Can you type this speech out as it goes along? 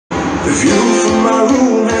The view from my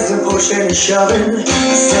room has been pushing and shoving.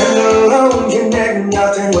 I stand alone, connect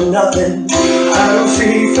nothing with nothing. I don't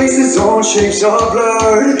see faces or shapes are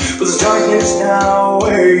blurred, but there's darkness now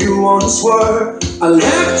where you once were. I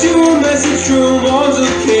left you a message room on the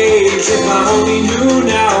page. If I only knew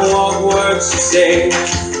now what words to say.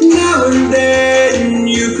 Now and then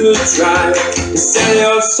you could try to sell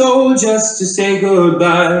your soul just to say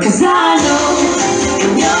goodbye. 'Cause I know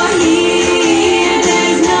when you're here,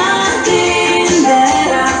 there's nothing that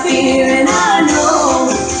I fear. And I know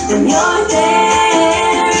when you're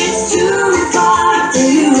there, it's too far for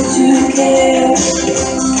you to care.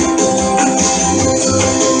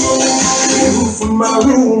 You from my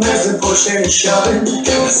room has been pushing and shoving.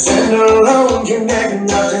 I stand alone, connect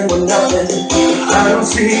nothing with nothing. I don't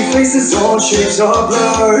see faces or shapes are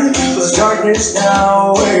blurred, but there's darkness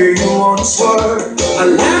now where you once were. I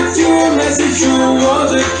left you a message room on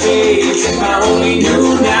the page. If I only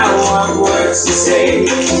knew now what words to say.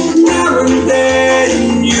 Now and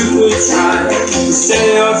then you could try to sell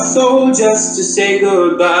your soul just to say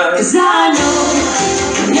goodbye. 'Cause I know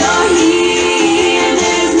when you're here,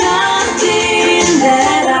 there's nothing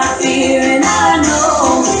that I fear. And I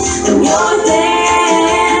know when you're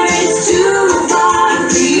there, it's too far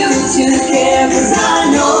for you to care. 'Cause I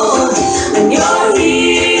know when you're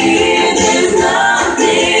here, there's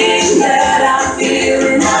nothing that I fear.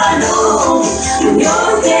 And I know when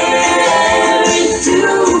you're there, it's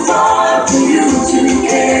too far for you to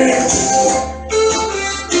care.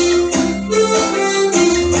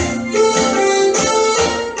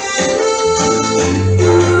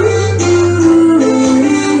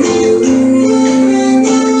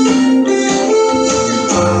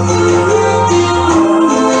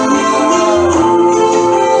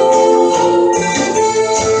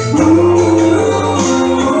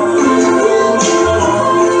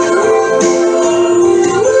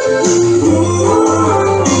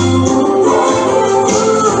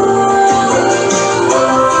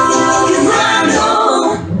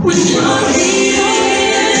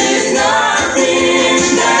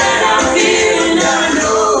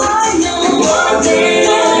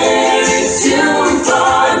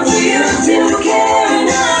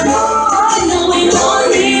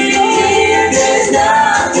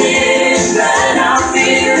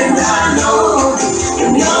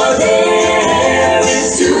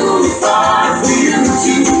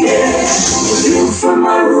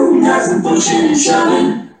 Pushin'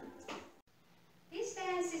 Shovin. This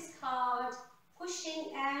dance is called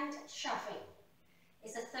Pushing and Shoving.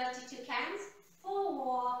 It's a 32 counts,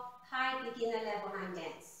 4-wall, high beginner level line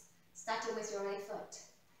dance. Starting with your right foot.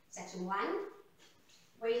 Section 1,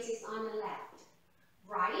 weight is on the left.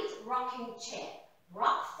 Right, rocking chair.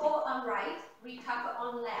 Rock forward on right, recover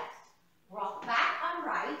on left. Rock back on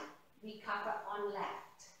right, recover on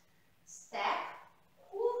left. Step,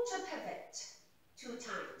 quarter pivot, 2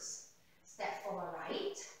 times. Step forward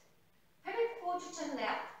right, pivot quarter to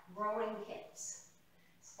left, rolling hips.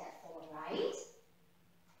 Step forward right,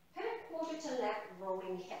 pivot quarter to left,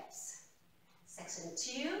 rolling hips. Section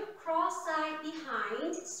 2, cross side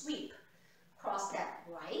behind, sweep. Cross step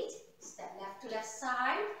right, step left to left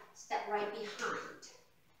side, step right behind.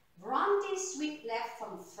 Bronte sweep left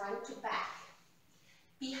from front to back.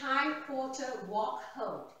 Behind quarter, walk,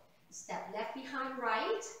 hold. Step left behind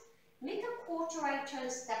right. Make a quarter right turn,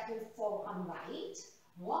 stepping forward on right.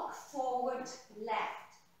 Walk forward,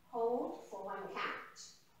 left. Hold for 1 count.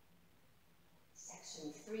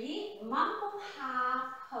 Section 3, mumble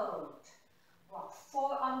half, hold. Walk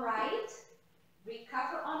forward on right.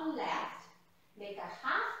 Recover on left. Make a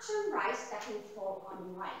half turn right, stepping forward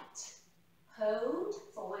on right. Hold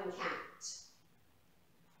for 1 count.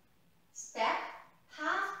 Step,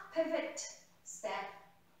 half pivot, step,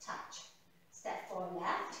 touch. Step forward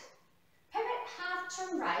left. Pivot half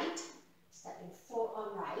turn right, stepping forward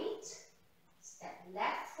on right, step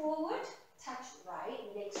left forward, touch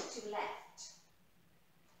right next to left.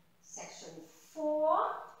 Section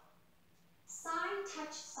 4, side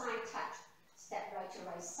touch, step right to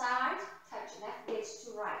right side, touch left next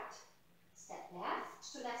to right. Step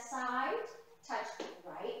left to left side, touch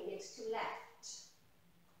right next to left.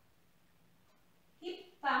 Hip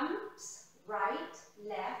bumps, right,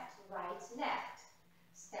 left, right, left.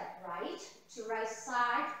 Step right to right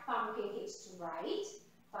side, bumping hips to right,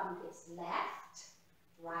 bump hips left,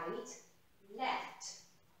 right, left.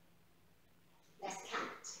 Let's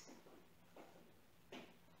count.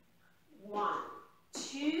 1,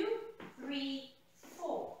 2, 3,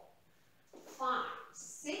 4, 5,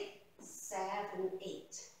 6, 7,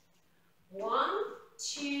 8. 1,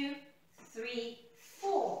 2, 3,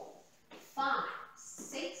 4, 5,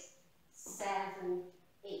 6, 7,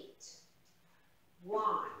 8.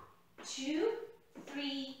 2,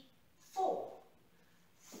 3, 4,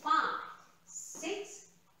 5, 6,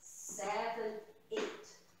 7, 8.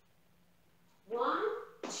 1,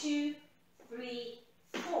 2, 3,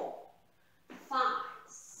 4, 5,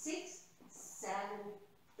 6, 7,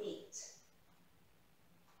 8.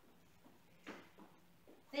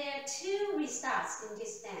 There are 2 restarts in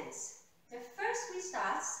this dance. The first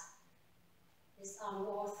restart is on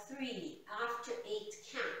wall 3 after 8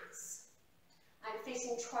 counts. I'm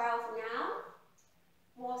facing 12 now.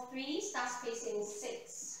 Wall 3 starts facing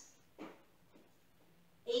 6.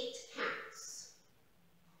 8 counts.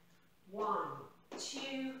 1,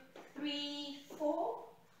 2, 3, 4,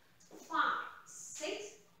 5, 6,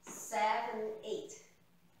 7, 8.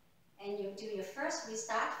 And you do your first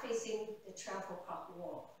restart facing the 12 o'clock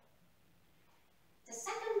wall. The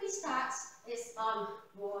second restart is on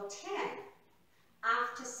wall 10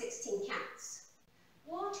 after 16 counts.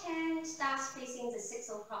 Wall 10 starts facing the 6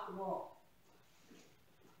 o'clock wall.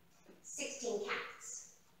 16 counts.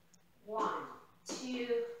 1, 2,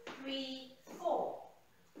 3, 4,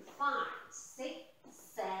 5, 6,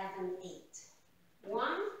 7, 8.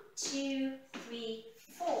 1, 2, 3,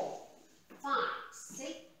 4, 5,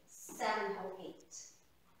 6, 7, 8.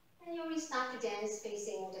 And you restart the dance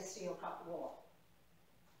facing the 3 o'clock wall.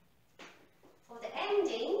 For the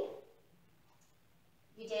ending,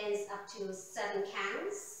 you dance up to 7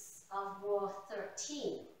 counts of wall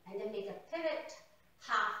 13 and then make a pivot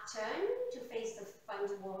half turn to face the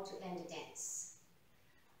front wall to end the dance.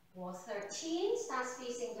 Wall 13 starts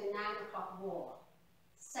facing the 9 o'clock wall.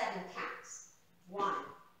 7 counts. 1,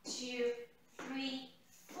 2,